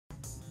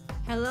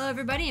Hello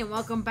everybody and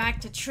welcome back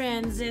to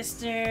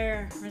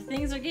Transistor, where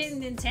things are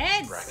getting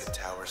intense. Bracket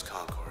Towers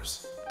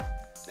Concourse.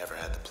 Never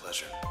had the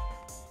pleasure.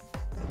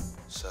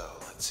 So,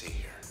 let's see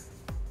here.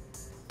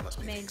 Must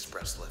be the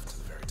express lift to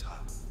the very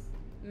top.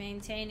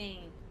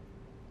 Maintaining.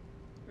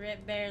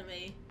 Rip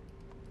barely.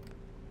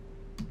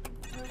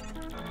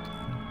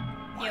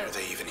 Why are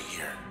they even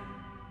here?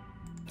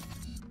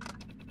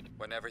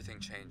 When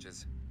everything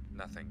changes,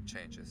 nothing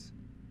changes.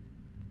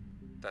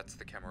 That's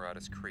the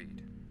Camerata's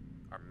creed,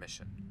 our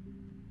mission.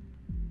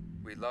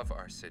 We love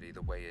our city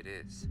the way it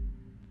is.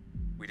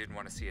 We didn't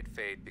want to see it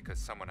fade because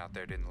someone out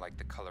there didn't like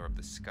the color of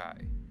the sky.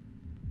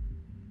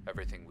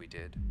 Everything we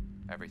did,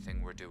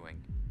 everything we're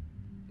doing,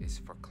 is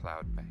for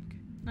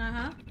Cloudbank.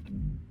 Uh-huh.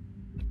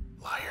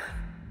 Liar.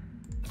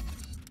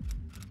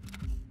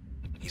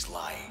 He's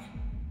lying.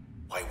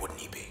 Why wouldn't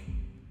he be?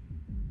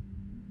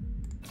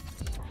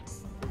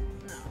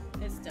 No,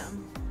 it's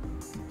dumb.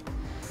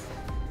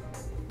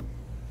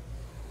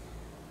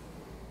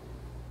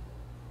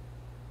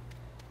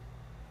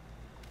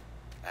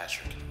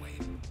 Asher can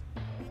wait.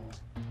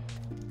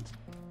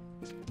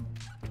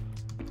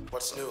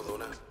 What's new,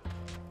 Luna?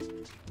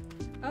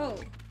 Oh.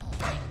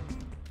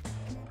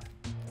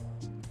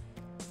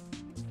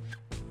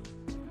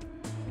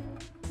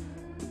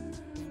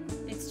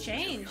 It's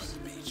changed.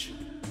 On the beach,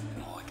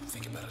 and all I can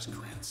think about is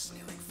Grant's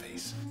sneering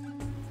face.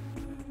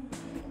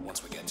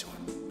 Once we get to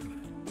him,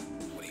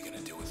 what are you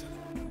gonna do with him?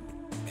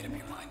 Made up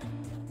your mind?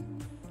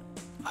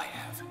 I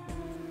have.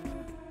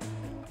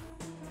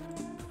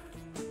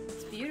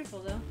 It's beautiful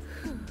though.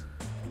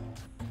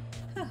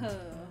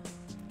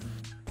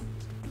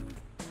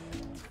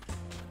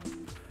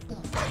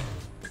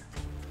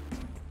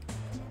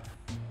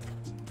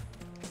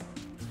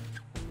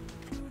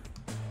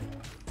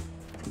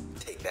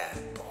 Take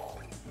that, ball.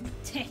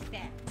 Take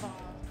that ball.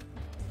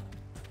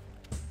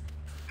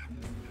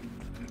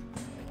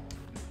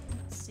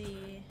 Let's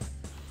see.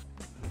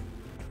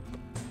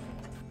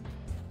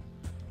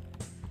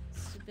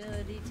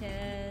 Stability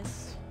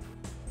test.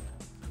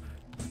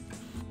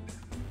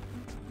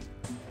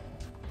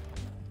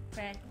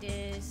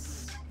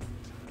 Practice.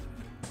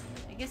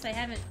 I guess I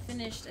haven't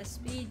finished a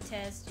speed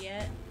test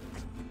yet.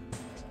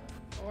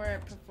 Or a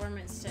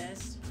performance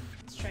test.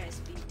 Let's try a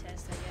speed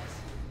test, I guess.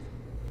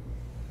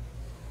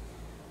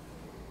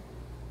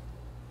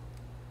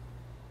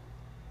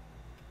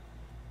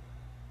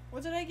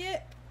 What did I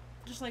get?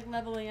 Just like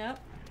leveling up.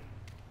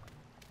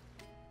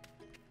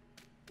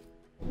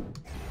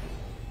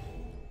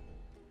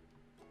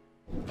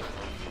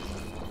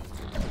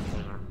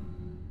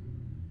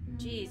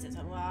 Jeez, it's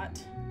a lot.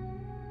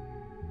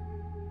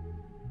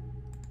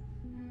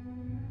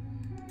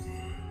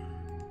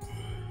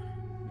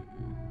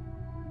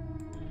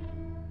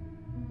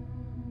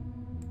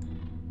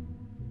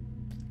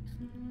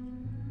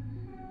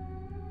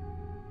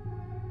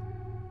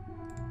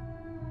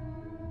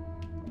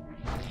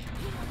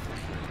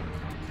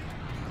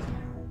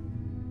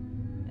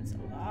 It's a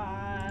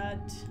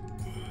lot.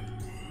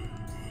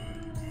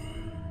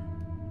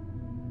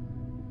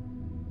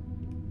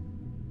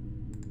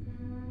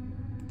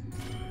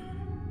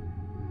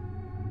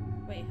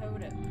 Wait,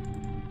 hold it.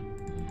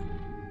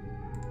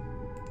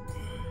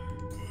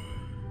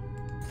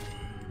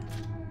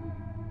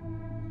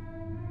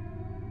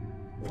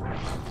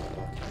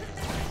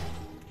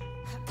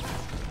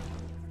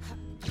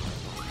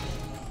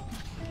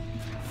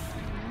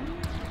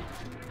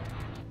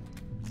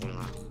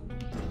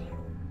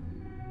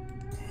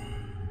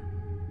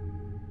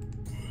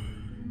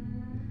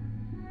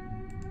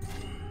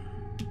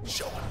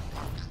 Show him.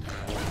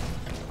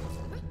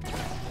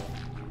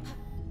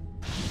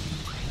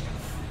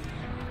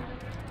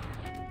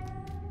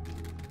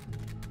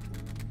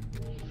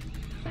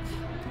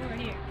 Over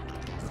here.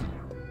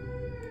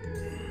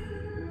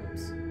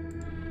 Oops.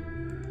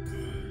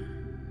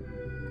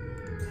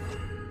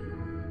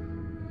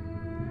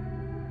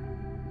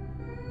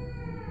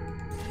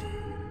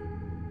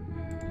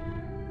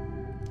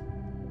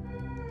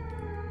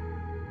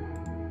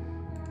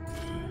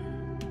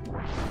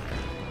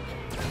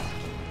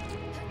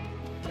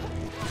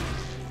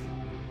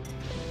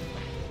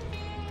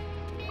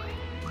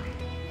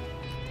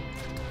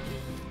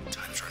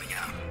 Time's running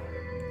out.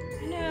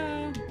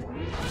 No.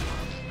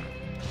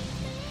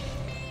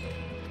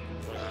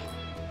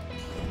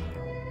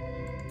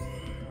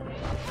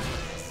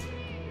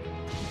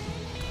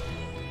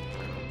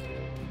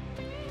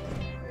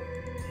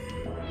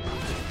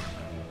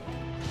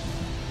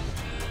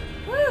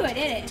 Woo, I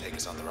did it. Take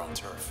us on their own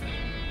turf.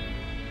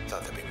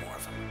 Thought there'd be more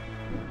of them.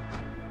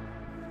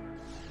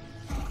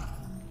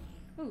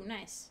 Ooh,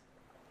 nice.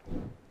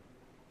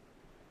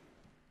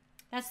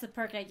 That's the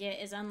perk I get,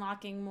 is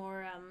unlocking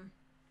more,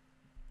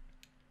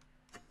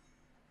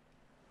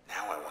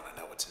 Now I want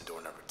to know what's in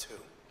door number 2.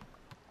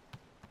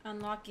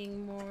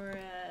 unlocking more,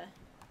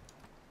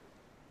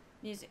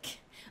 music.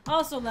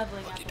 Also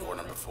leveling up Lucky a door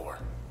little number bit. 4.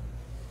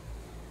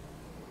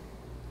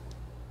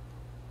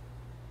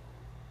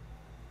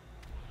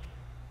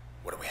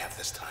 What do we have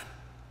this time?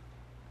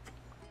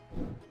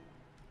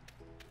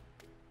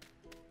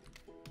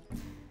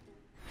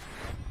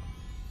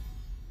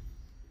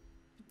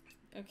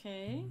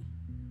 Okay.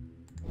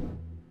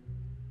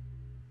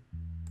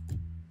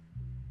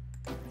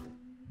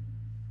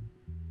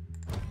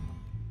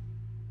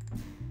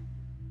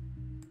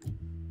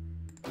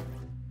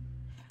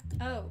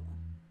 Oh.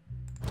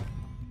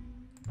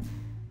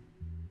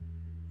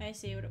 I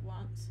see what it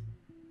wants.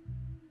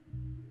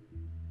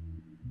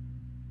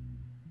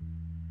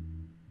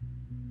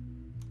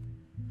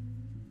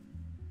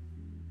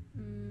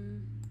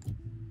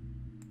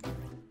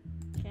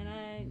 Can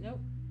I? Nope.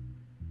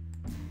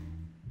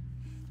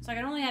 So I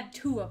can only have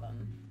 2 of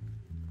them.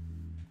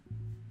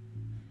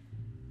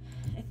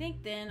 I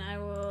think then I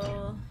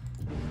will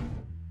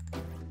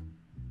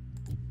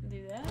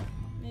do that,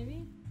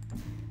 maybe?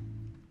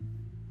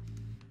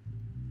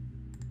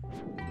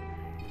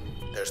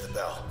 There's the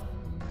bell.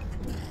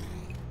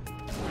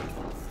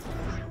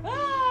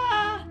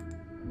 Ah!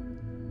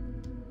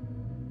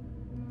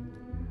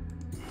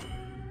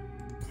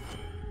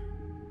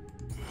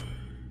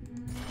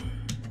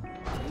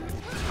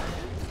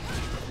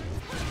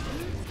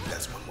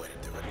 That's one way to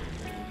do it.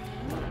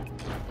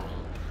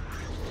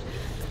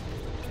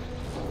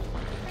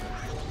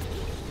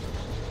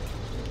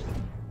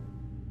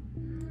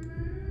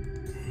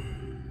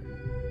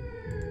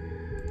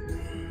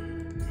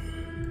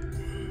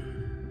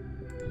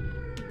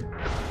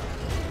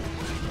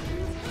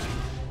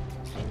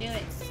 I knew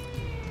it.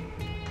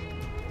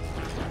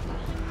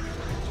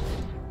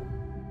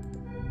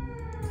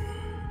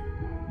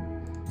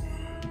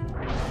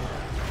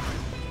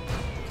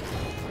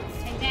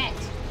 Take that.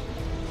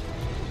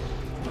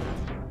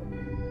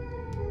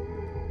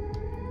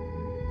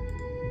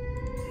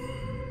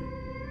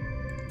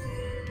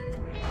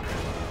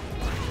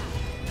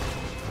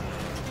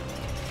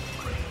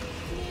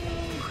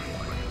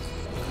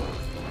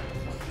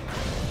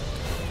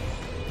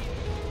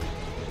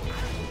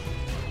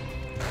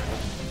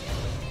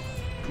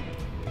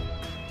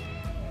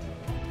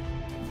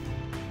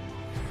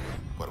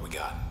 What do we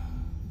got?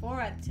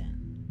 4 out of 10.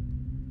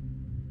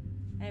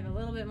 I have a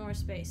little bit more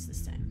space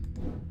this time.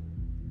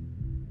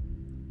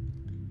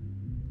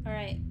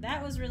 Alright,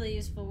 that was really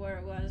useful where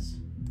it was.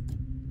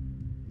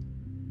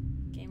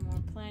 Gain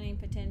more planning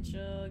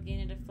potential,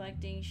 gain a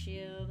deflecting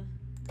shield.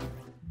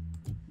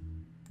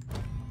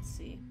 Let's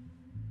see.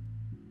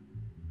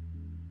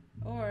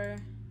 Or...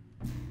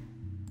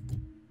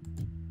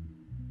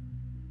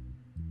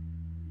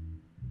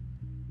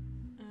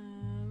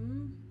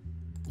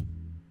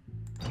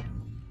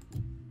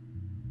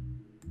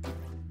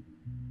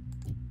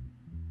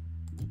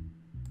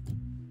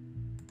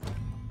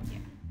 yeah,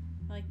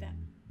 I like that.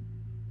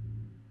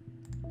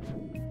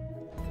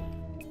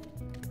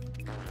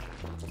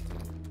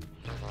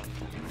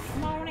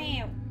 Come on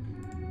out.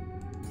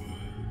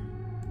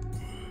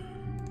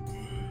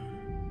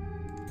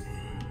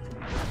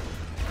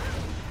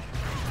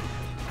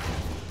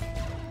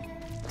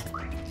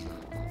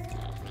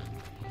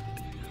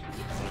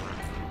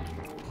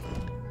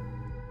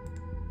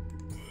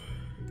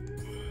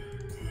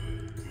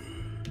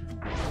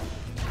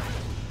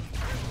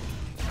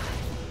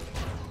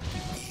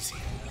 Easy.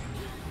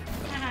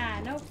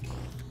 Haha, nope.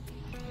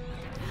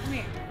 Come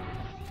here.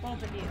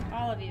 Both of you.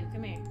 All of you.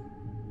 Come here.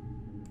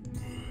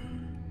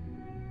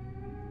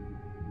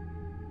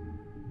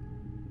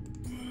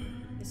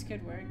 This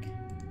could work.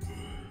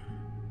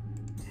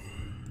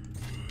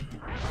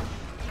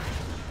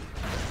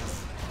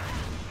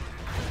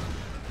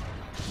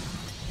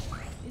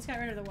 He's got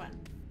rid of the one.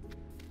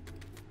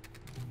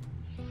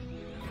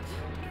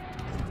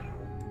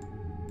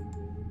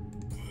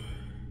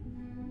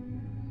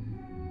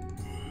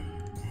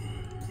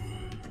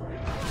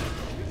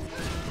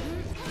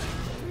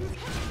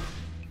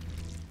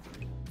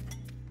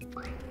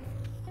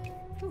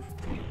 Whew.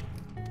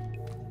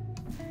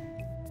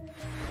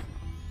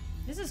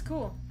 This is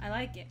cool. I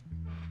like it.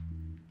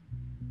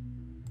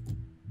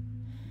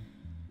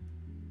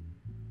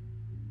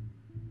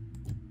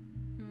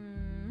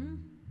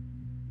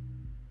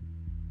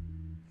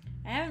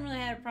 I haven't really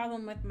had a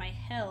problem with my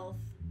health.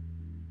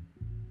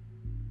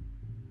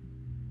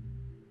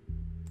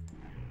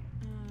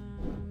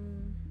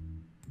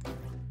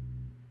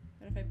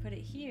 But if I put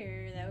it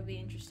here, that would be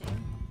interesting.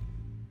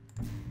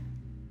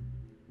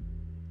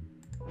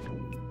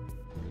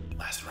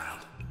 Last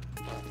round.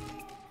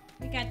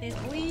 We got this,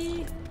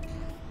 boy.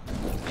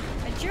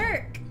 A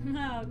jerk.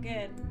 Oh,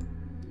 good.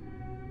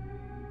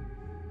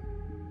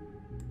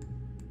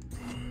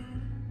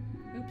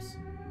 Oops.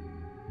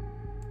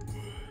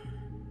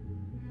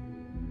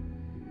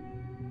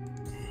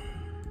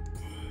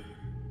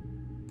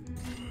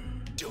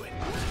 Do it.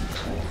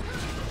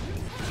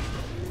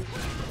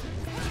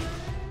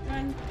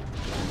 Run.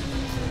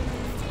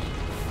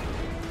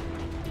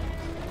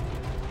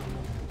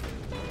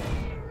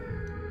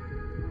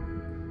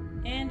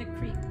 And a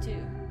creep,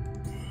 too.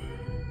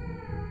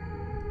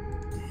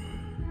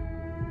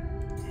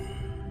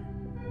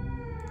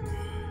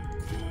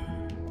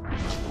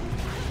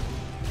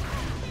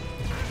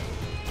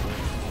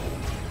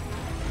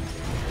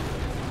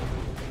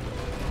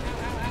 Ow,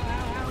 ow, ow,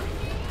 ow, ow.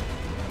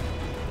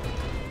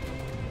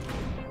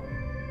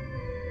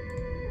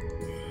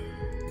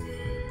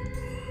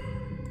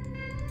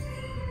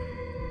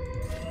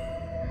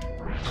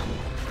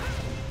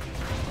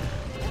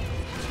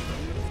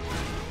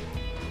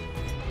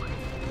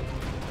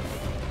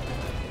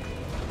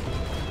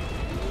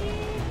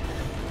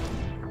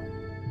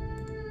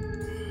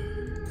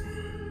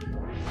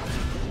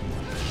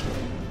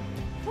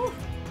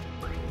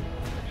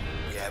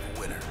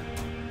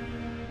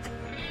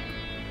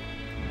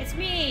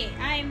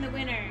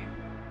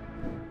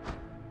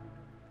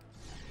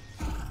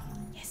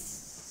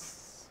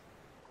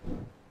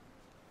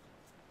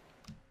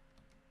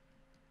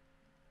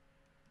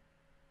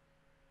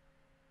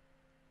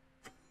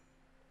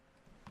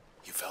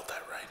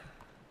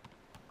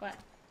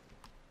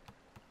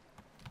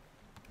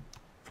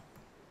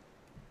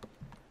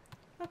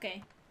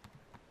 Okay.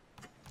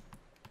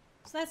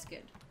 So that's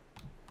good.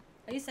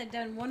 At least I've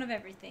done one of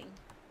everything.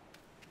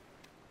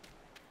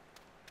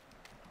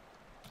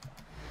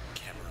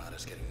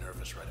 Camerata's getting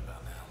nervous right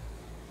about now.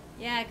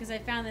 Yeah, because I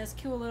found this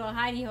cool little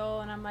hidey hole,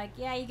 and I'm like,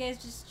 yeah, you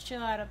guys just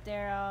chill out up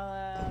there.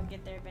 I'll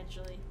get there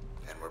eventually.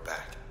 And we're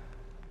back.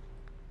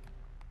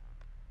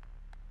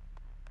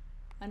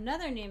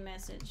 Another new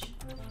message.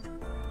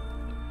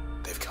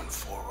 They've come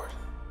forward.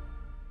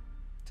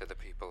 To the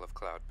people of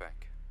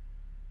Cloudbank.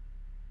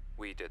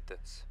 We did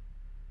this.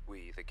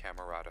 We, the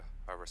Camerata,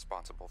 are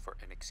responsible for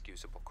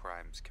inexcusable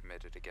crimes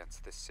committed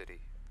against this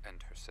city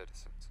and her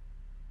citizens.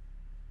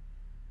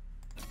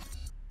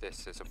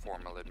 This is a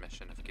formal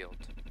admission of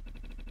guilt.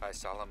 I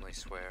solemnly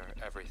swear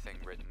everything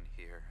written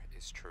here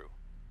is true.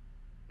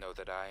 Know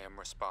that I am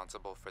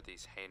responsible for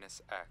these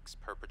heinous acts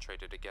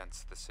perpetrated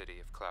against the city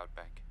of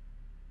Cloudbank.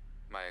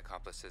 My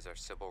accomplices are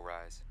Sybil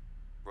Rise,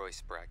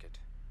 Royce Brackett,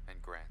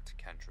 and Grant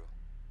Kendrill.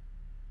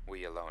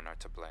 We alone are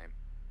to blame.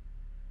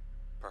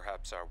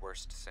 Perhaps our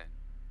worst sin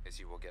is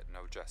you will get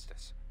no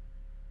justice.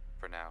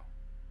 For now,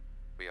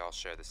 we all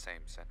share the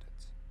same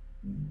sentence.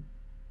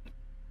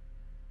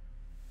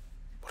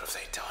 What have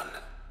they done?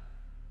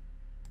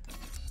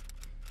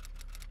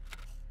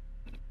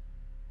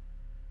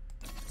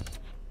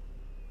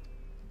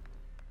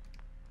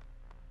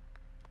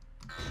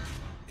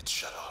 It's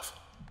shut off.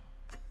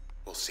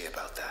 We'll see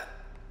about that.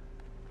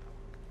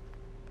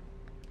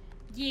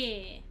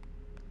 Yeah.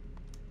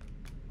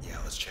 Yeah,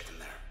 let's check in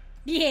there.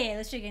 Yeah,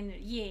 let's check in there.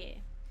 Yeah.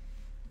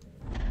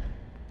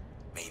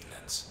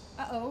 Maintenance.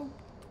 Uh-oh.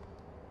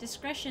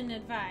 Discretion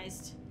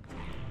advised.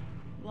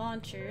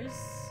 Launchers.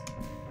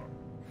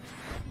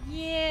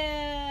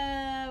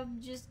 Yeah,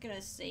 I'm just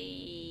gonna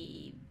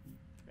save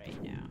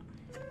right now.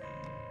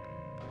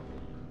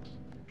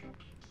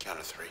 Count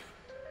of 3.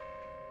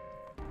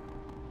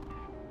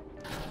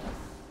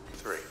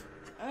 3.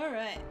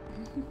 Alright.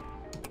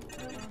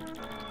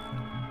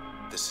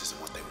 This isn't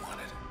what they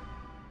wanted.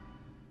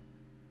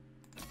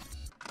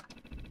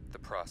 The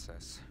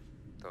process,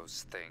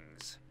 those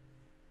things,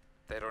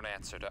 they don't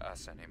answer to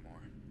us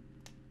anymore.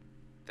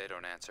 They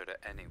don't answer to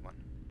anyone.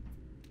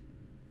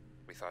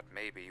 We thought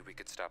maybe we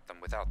could stop them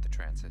without the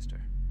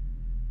transistor.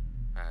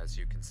 As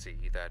you can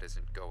see, that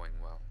isn't going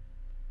well.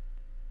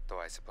 Though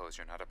I suppose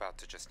you're not about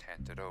to just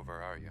hand it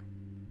over, are you?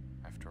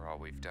 After all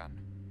we've done.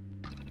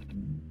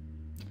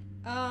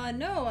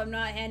 No, I'm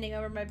not handing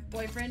over my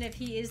boyfriend if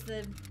he is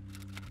the...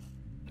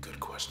 Good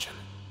question.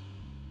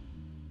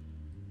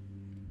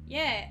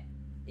 Yeah,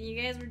 you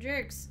guys were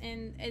jerks.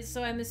 And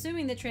so I'm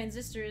assuming the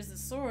transistor is the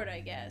sword, I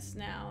guess,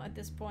 now, at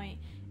this point.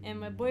 And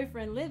my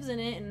boyfriend lives in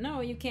it, and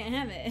no, you can't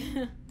have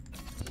it.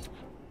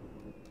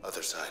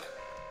 Other side.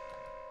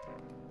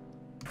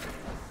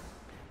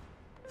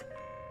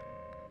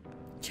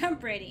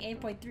 Jump rating,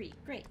 8.3.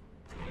 Great.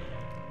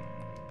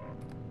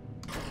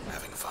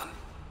 Having fun?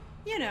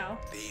 You know.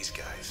 These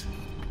guys.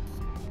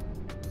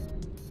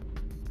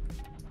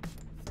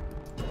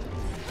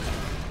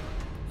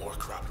 More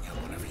cropping up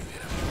whenever you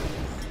hit them.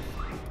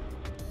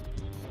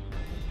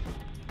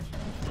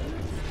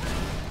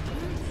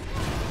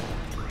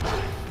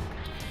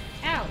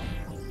 Ow.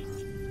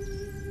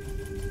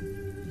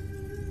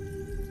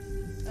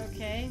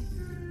 Okay.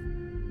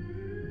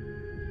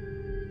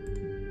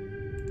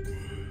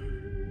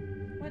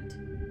 What?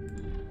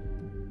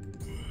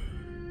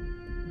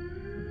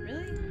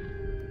 Really?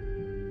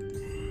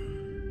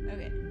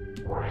 Okay.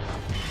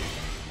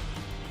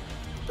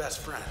 Best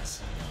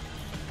friends.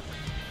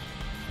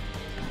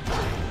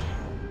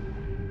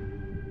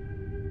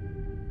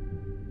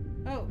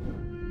 Oh.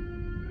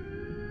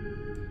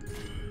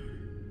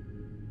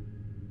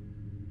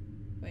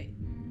 Wait.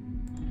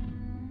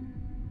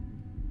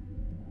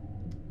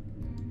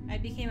 I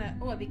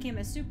became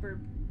a super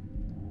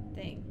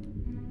thing.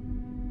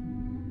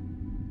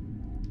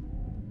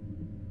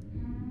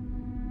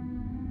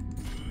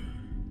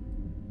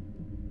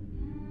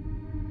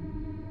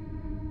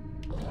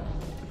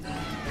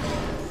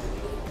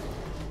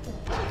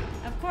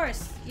 Of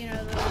course, you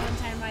know, the one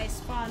time I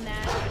spawned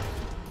that,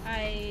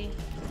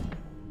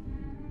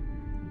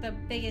 the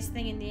biggest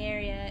thing in the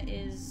area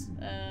is,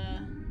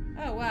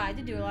 oh wow, I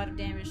did do a lot of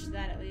damage to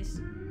that at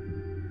least.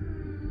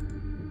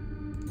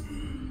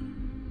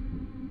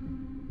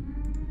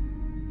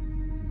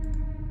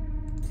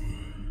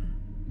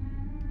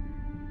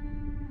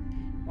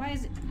 Why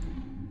is it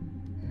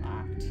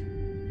locked?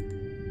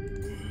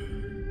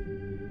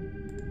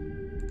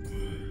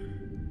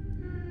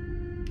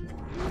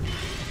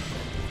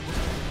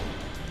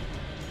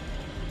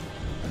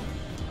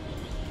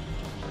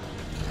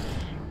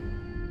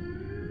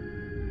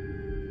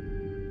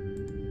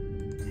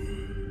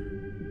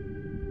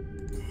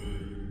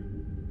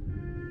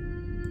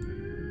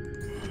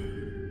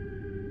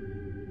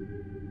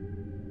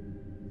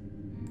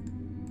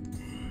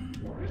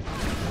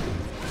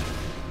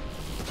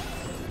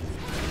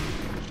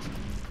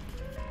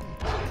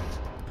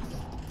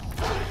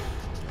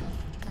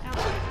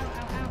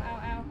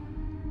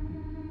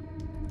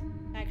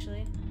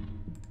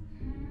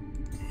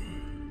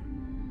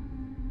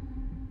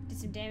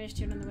 some damage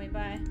to it on the way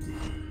by.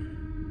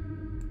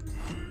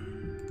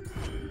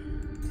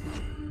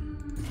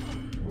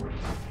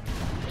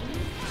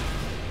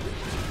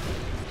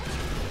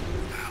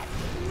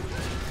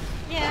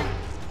 Yeah,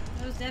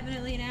 that was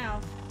definitely an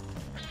owl.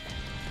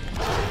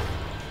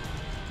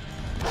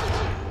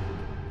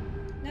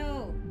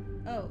 No!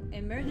 Oh,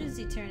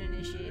 emergency turn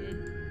initiated.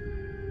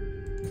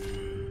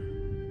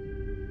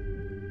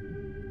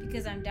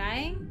 Because I'm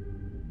dying?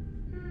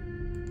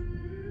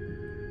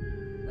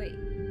 Wait.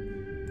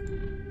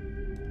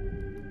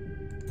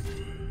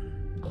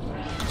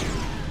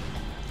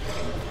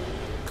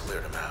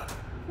 Cleared him out.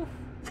 Whew.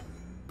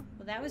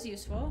 Well, that was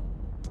useful.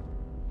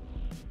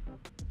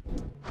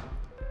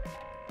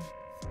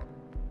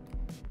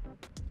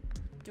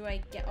 Do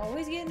I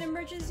always get an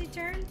emergency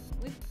turn?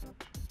 With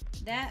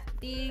that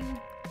being...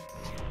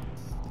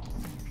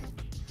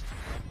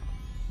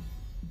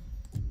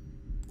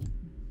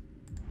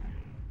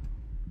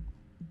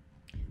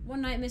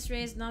 One night, Miss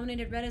Reyes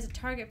nominated Red as a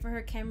target for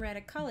her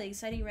Camerata colleagues,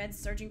 citing Red's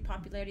surging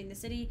popularity in the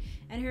city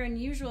and her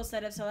unusual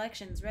set of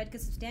selections. Red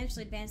could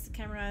substantially advance the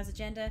Camerata's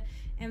agenda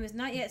and was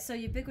not yet so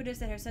ubiquitous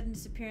that her sudden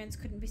disappearance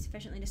couldn't be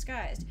sufficiently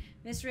disguised.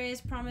 Miss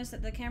Reyes promised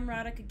that the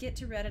Camerata could get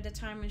to Red at a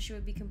time when she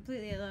would be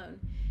completely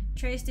alone.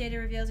 Trace data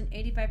reveals an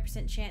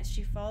 85% chance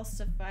she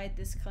falsified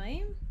this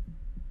claim.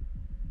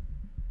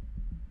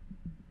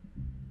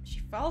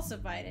 She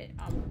falsified it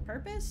on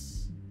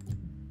purpose?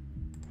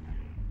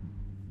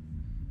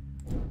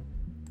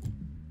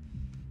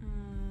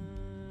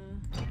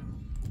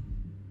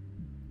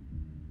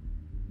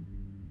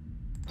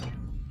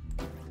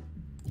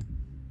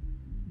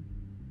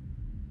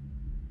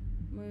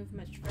 Move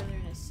much further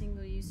in a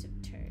single use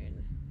of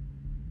turn.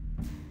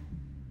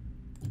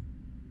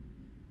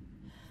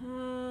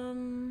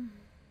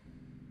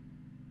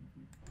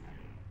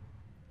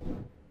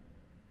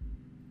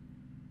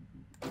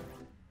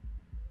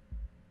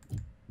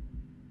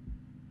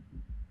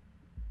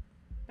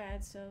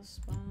 Bad cell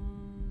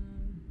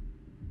spawn.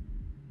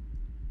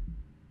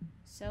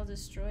 Cell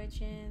destroy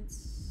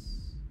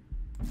chance.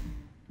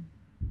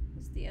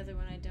 What's the other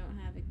one I don't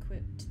have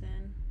equipped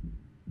then?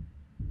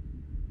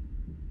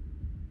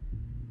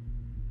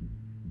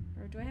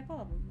 Or do I have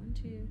all of them? 1,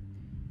 2,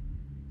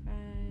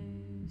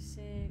 5,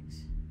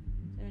 6,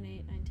 7,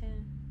 8, 9,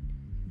 10.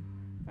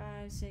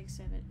 5, 6,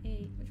 7,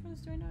 8. Which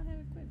ones do I not have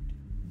equipped?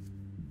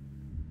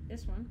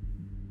 This one.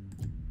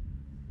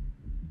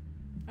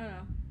 Oh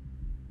no.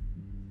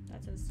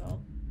 That's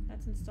installed.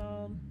 That's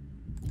installed.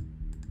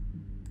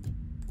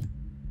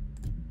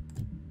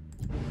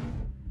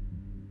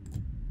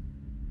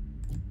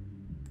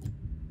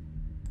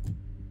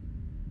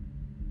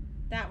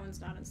 That one's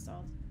not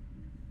installed.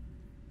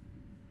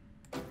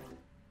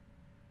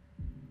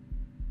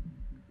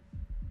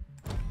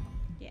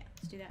 Yeah,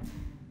 let's do that.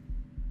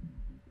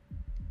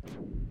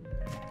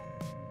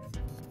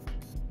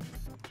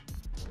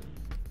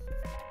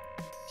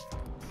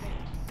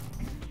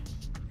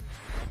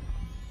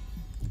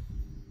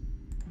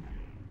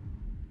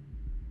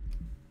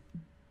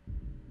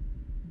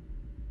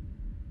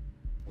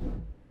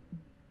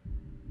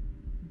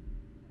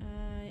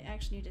 I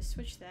actually need to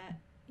switch that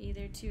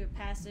either to a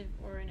passive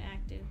or an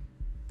active.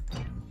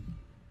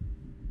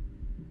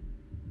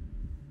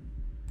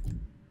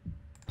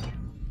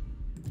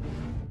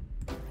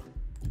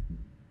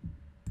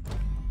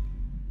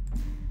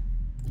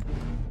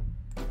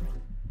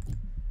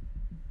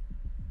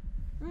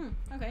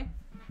 Okay.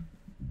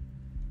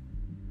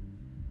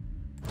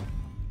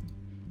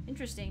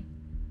 Interesting.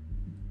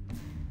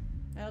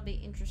 That'll be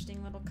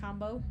interesting little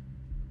combo.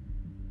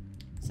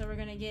 So we're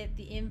gonna get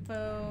the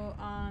info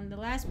on the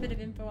last bit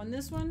of info on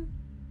this one,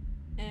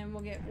 and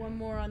we'll get one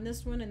more on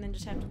this one, and then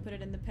just have to put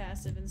it in the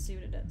passive and see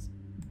what it does.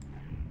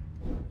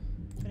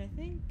 But I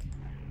think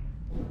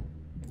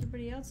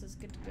everybody else is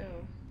good to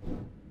go.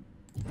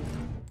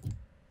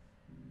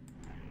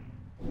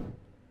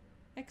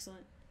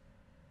 Excellent.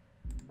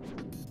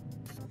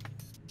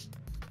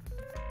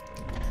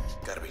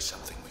 Gotta be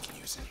something we can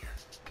use in here.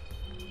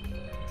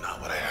 Not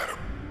what I had.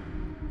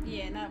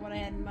 Yeah, not what I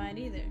had in mind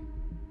either.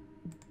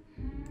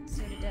 Let's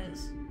see what it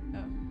does.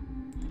 Oh.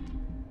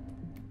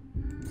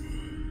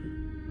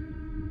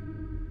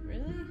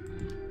 Really?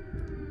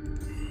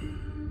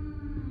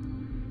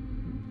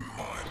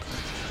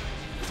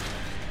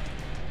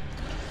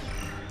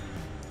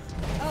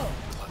 Oh.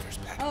 Plugger's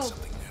packing Oh,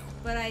 something new.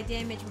 but I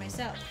damaged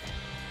myself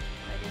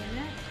by doing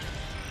that.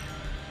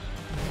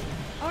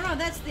 Oh no,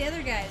 that's the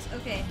other guys.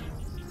 Okay.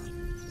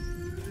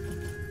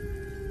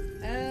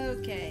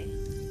 Okay.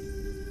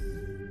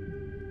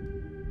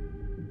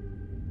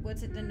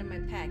 What's it done to my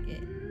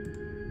packet?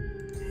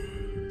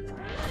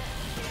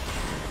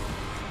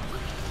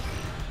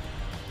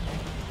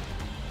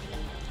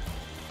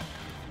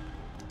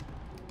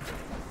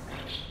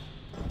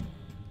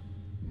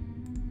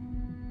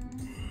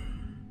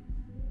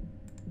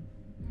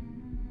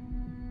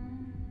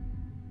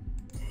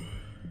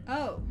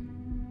 Oh.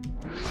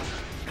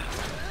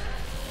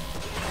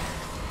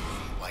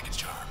 Like a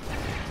charm.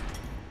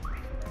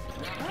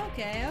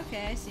 Okay,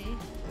 okay, I see.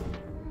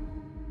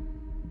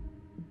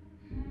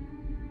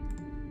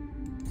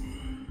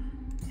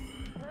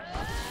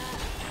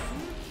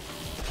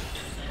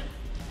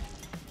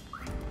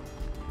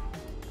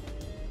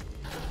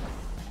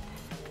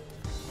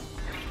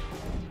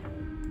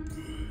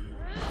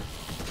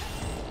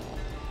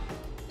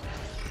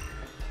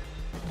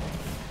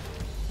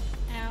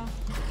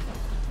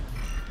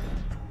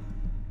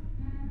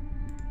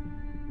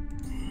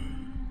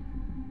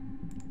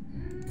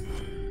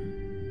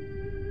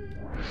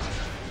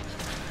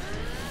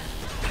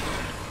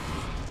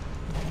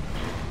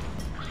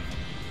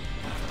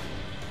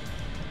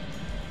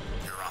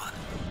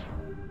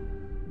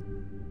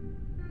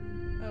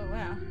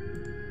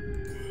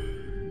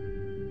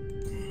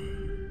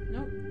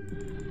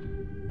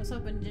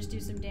 hoping to just do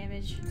some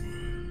damage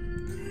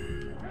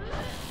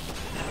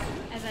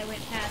as I went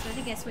past. I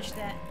think I switched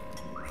that.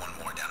 One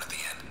more down at the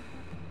end.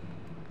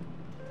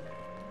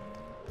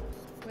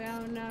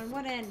 Well, no,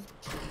 what end?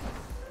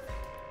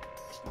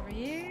 Over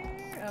here?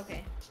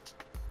 Okay.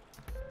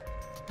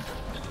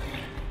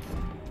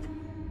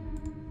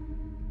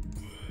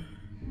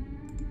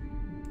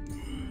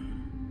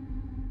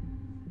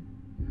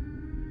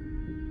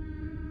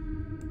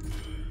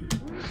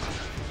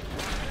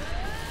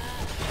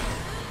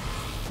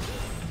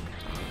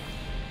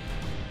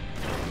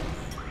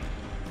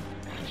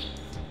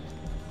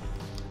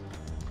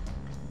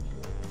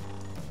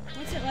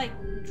 What's it like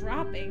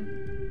dropping?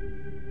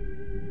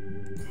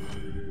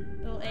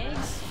 Little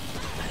eggs?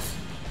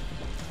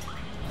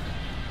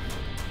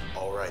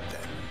 All right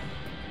then.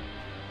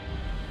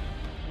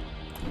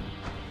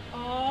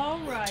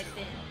 Alright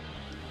then.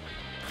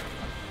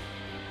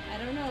 I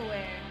don't know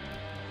where.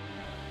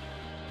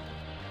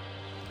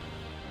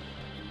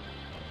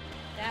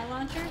 That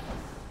launcher?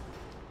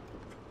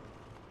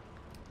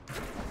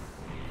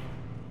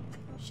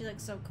 She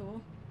looks so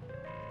cool.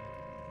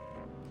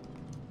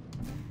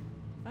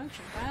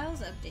 Function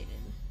files updated.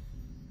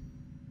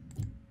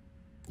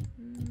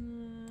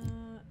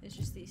 It's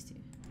just these two.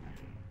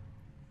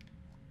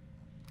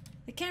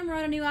 The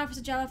Camerata knew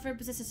Officer Jalliford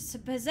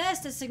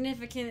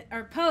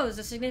posed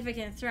a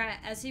significant threat,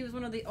 as he was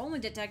one of the only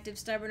detectives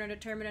stubborn or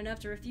determined enough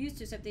to refuse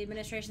to accept the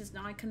administration's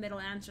non-committal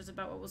answers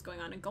about what was going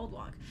on in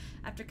Goldwalk.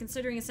 After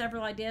considering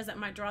several ideas that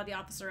might draw the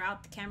officer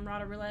out, the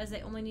Camerata realized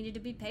they only needed to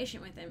be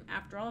patient with him.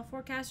 After all, a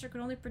forecaster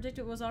could only predict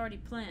what was already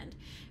planned.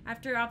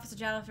 After Officer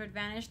Jalliford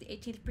vanished, the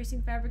 18th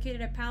Precinct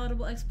fabricated a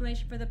palatable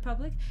explanation for the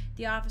public.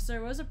 The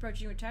officer was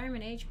approaching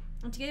retirement age,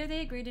 and together they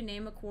agreed to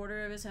name a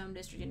quarter of his home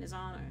district in his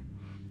honor.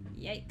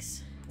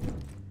 Yikes.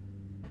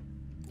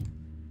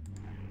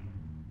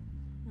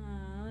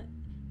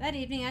 That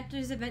evening, after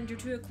his event drew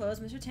to a close,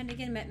 Mr.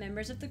 Tennigan met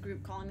members of the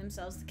group calling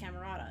themselves the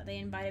Camerata. They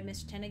invited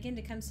Mr. Tennigan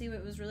to come see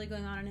what was really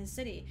going on in his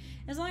city,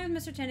 as long as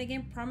Mr.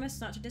 Tennigan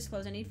promised not to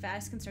disclose any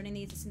facts concerning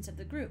the existence of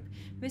the group.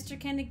 Mr.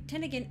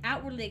 Tennigan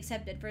outwardly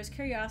accepted, for his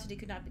curiosity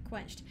could not be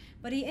quenched,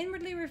 but he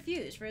inwardly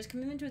refused, for his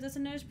commitment to his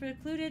listeners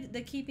precluded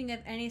the keeping of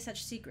any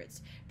such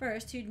secrets.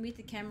 First, he would meet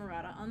the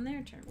Camerata on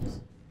their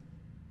terms.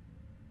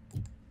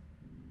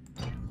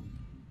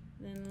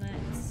 Then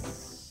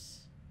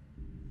let's...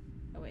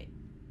 Oh, wait.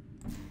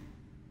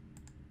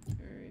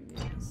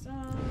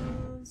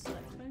 Install,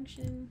 select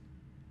function.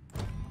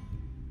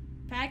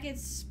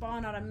 Packets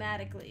spawn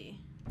automatically.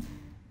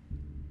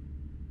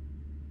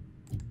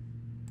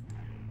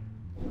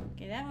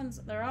 Okay, that one's...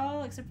 They're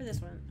all, except for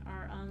this one,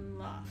 are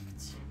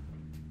unlocked.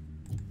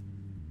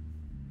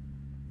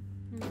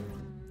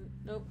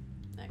 Nope,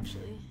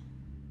 actually.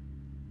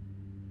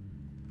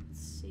 Let's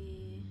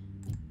see...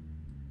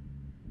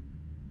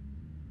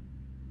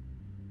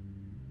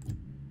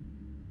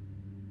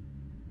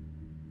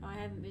 Oh, I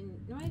haven't been...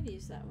 No, I've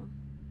used that one.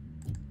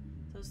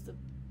 So it's the...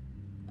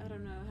 I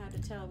don't know how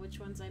to tell which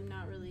ones I'm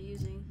not really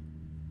using.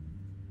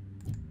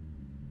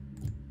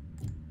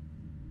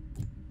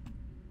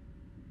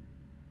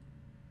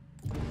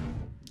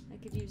 I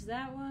could use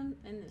that one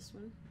and this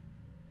one.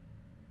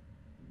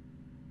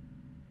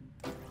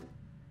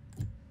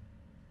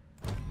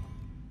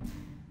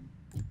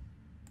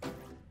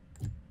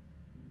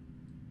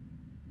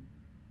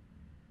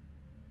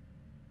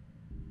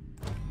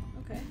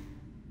 Okay.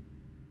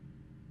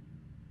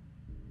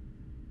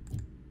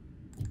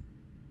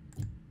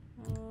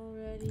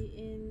 Already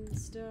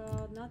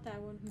installed. Not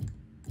that one.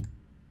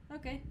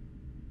 Okay.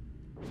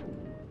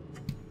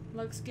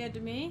 Looks good to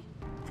me.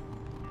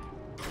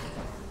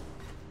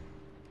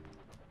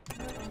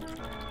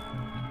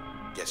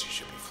 Guess you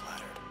should be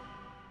flattered.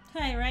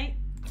 Hey, right?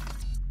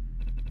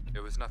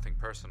 It was nothing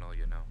personal,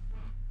 you know.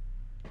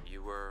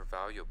 You were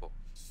valuable,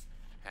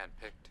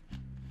 handpicked,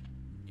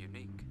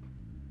 unique,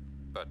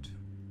 but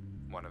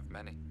one of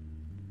many.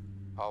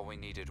 All we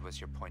needed was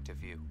your point of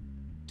view,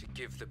 to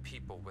give the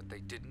people what they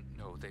didn't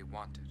know they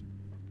wanted.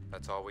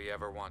 That's all we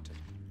ever wanted.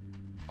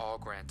 All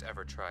Grant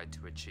ever tried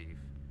to achieve.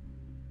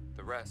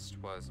 The rest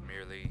was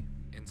merely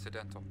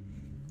incidental.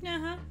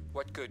 Uh-huh.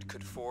 What good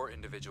could 4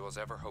 individuals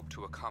ever hope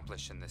to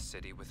accomplish in this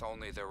city with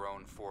only their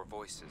own 4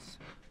 voices?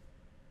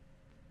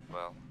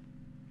 Well,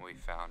 we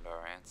found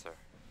our answer.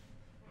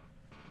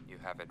 You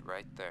have it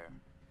right there,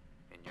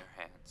 in your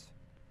hands.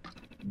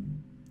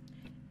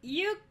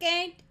 You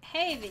can't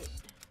have it.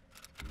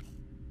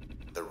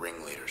 The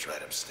ringleader's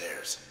right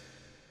upstairs.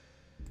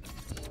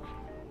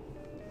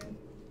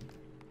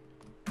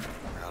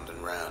 Round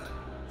and round.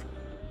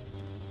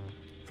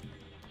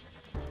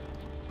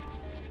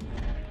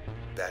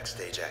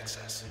 Backstage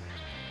access.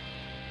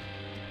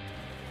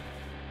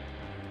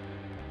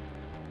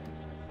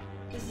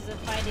 This is a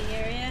fighting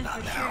area Not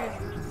for now.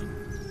 sure.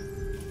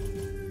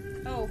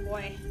 Oh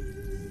boy.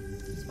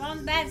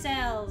 Spawn bat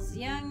cells.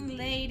 Young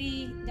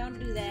lady, don't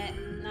do that.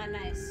 Not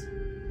nice.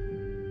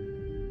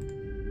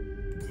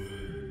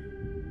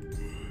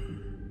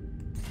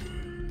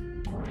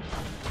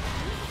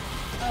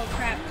 Oh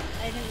crap,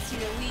 I didn't see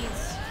the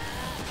weeds.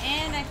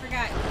 And I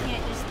forgot, you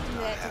can't just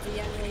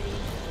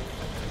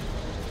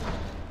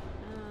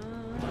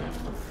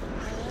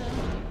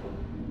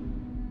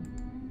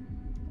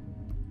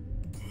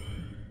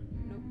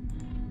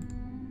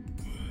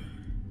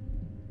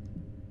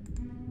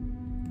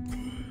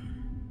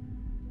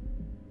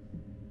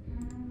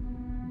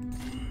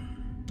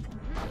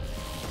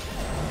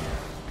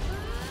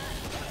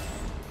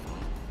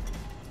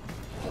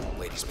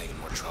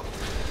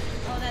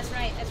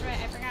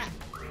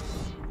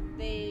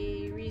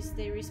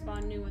they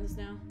respawn new ones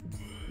now.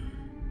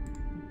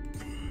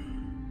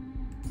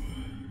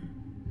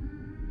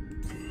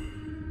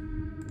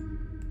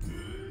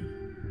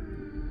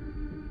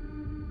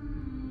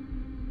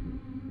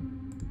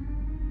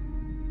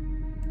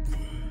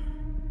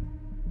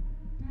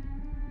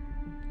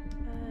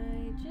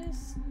 I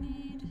just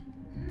need...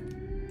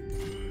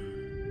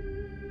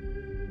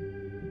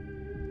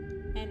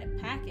 and a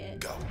packet.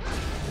 Go.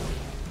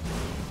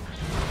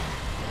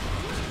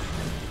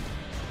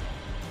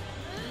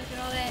 Look at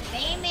all that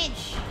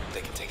damage!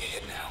 They can take a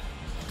hit now.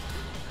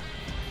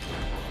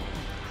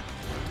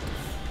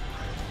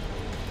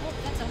 Oh,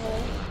 that's a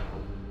hole.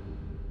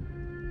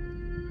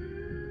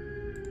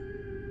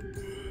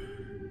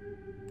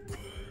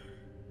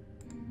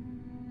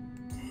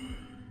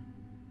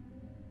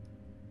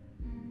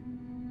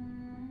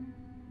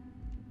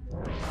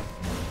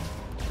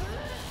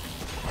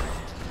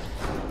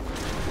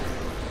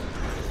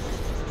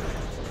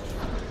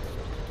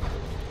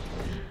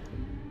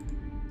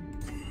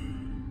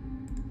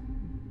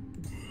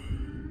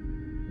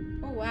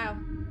 Oh, wow.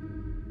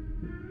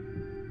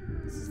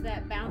 This is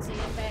that bouncing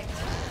effect.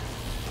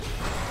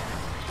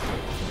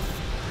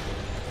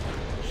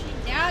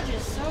 She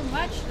dodges so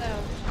much,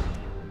 though.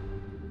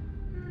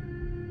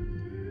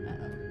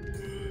 Uh-oh.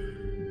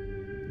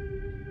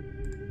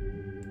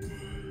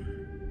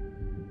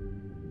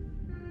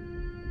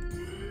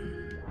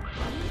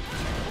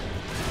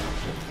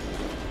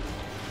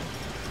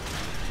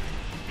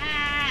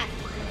 Ah!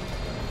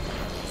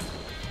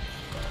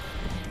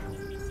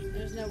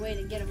 There's no way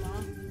to get them all.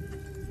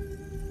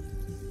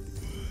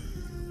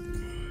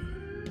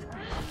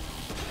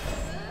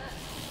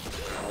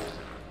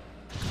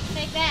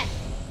 Take that!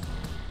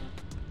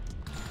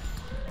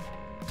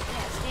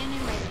 Yeah, stand in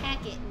my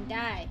packet and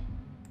die.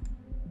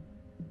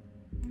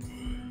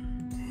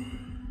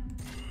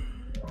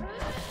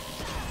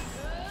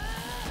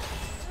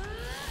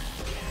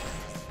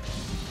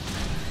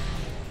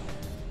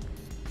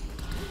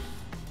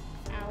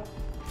 Ow.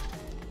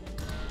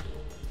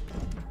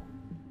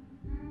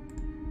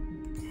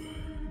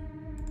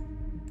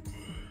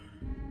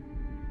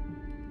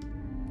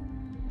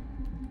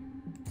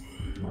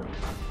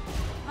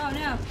 Oh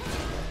no!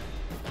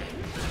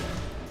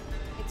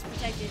 It's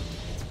protected.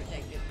 It's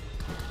protected.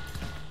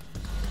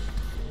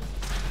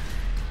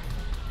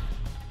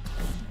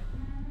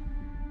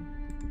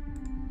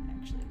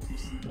 Actually,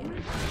 yeah.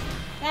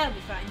 That'll be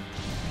fine.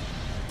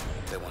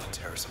 They want to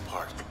tear us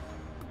apart.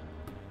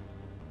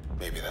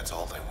 Maybe that's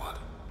all they want.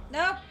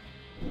 Nope!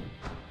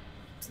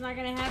 It's not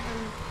gonna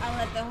happen. I'll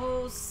let the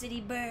whole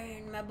city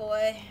burn, my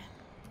boy.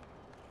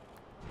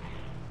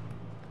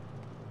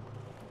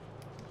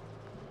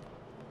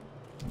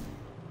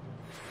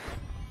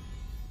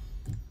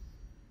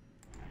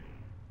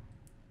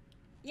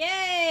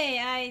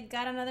 Yay! I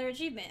got another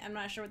achievement. I'm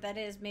not sure what that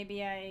is. Maybe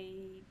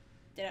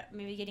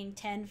maybe getting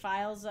 10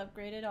 files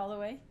upgraded all the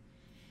way.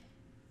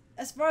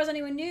 As far as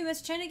anyone knew,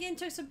 Mr. Chenigan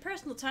took some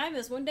personal time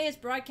as one day his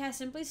broadcast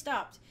simply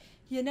stopped.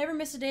 He had never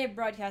missed a day of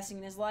broadcasting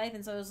in his life,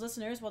 and so his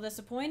listeners, while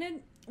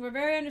disappointed, were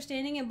very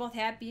understanding and both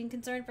happy and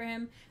concerned for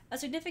him. A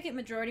significant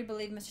majority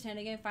believed Mr.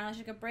 Chenigan finally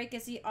took a break,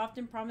 as he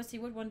often promised he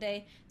would one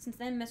day. Since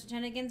then, Mr.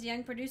 Chenigan's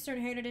young producer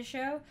inherited his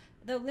show,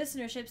 though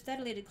listenership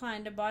steadily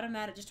declined to bottom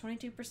out at just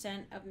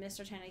 22% of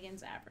Mr.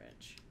 Chenigan's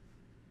average.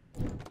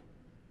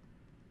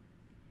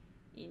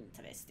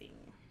 Interesting.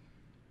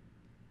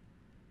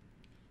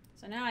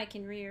 So now I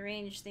can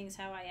rearrange things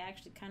how I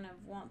actually kind of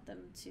want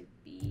them to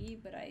be,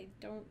 but I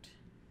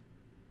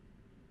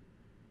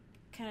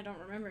kind of don't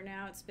remember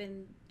now. It's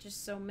been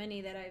just so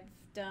many that I've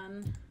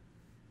done.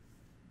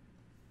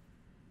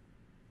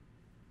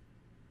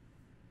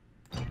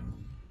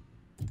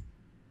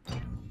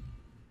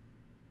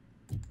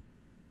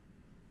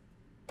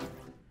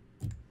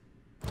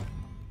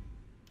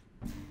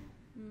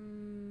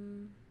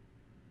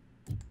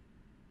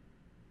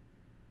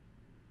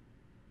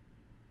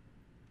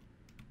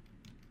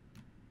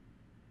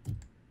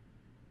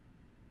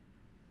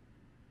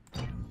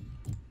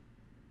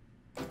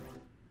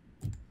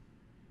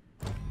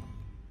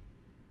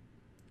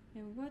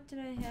 And what did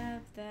I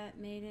have that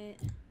made it?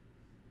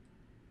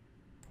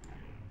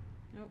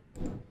 Nope.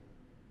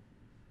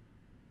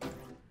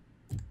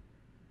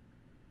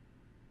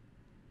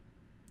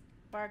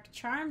 Bark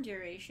charm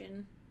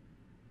duration.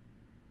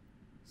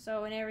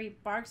 So whenever he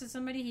barks at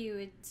somebody, he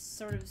would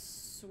sort of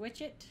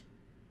switch it?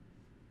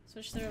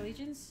 Switch their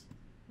allegiance?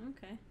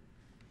 Okay.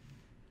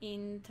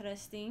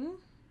 Interesting.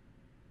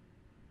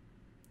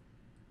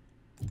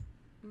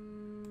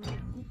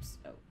 Oops.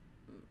 Oh.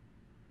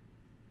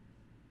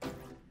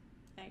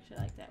 I actually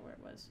like that where it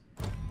was.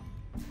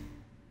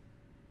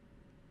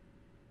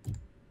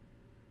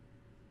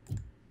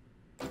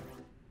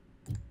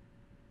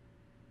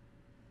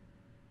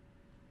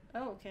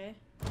 Oh, okay.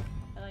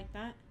 I like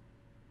that.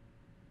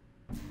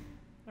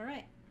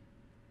 Alright.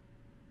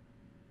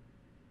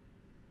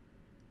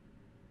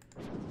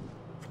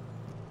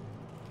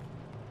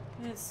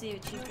 Let's see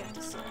what you've got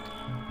to say.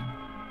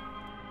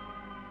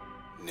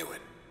 Knew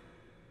it.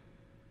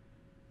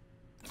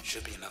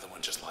 Should be another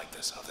one just like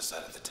this, other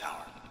side of the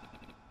tower.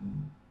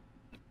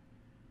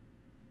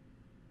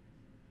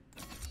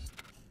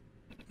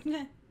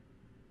 Ready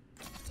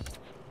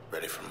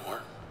for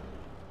more?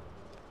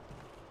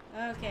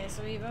 Okay,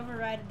 so we've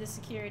overridden the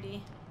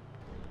security.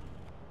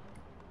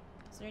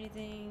 Is there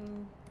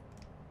anything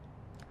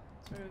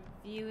sort of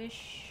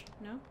viewish?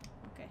 No?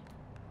 Okay.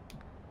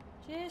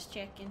 Just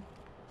checking.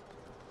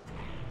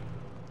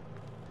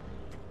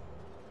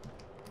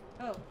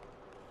 Oh.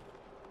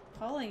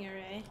 Polling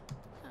array.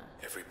 Huh.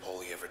 Every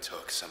poll he ever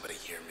took, somebody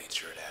here made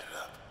sure it added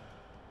up.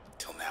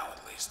 Till now,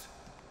 at least.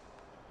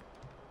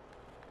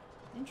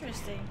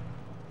 Interesting.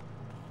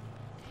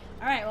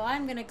 Alright, well,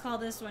 I'm gonna call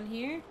this one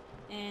here.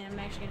 And I'm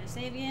actually gonna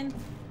save again.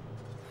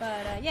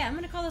 But, yeah, I'm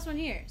gonna call this one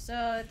here.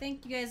 So,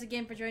 thank you guys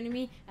again for joining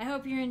me. I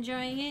hope you're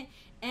enjoying it.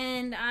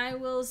 And I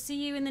will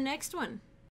see you in the next one.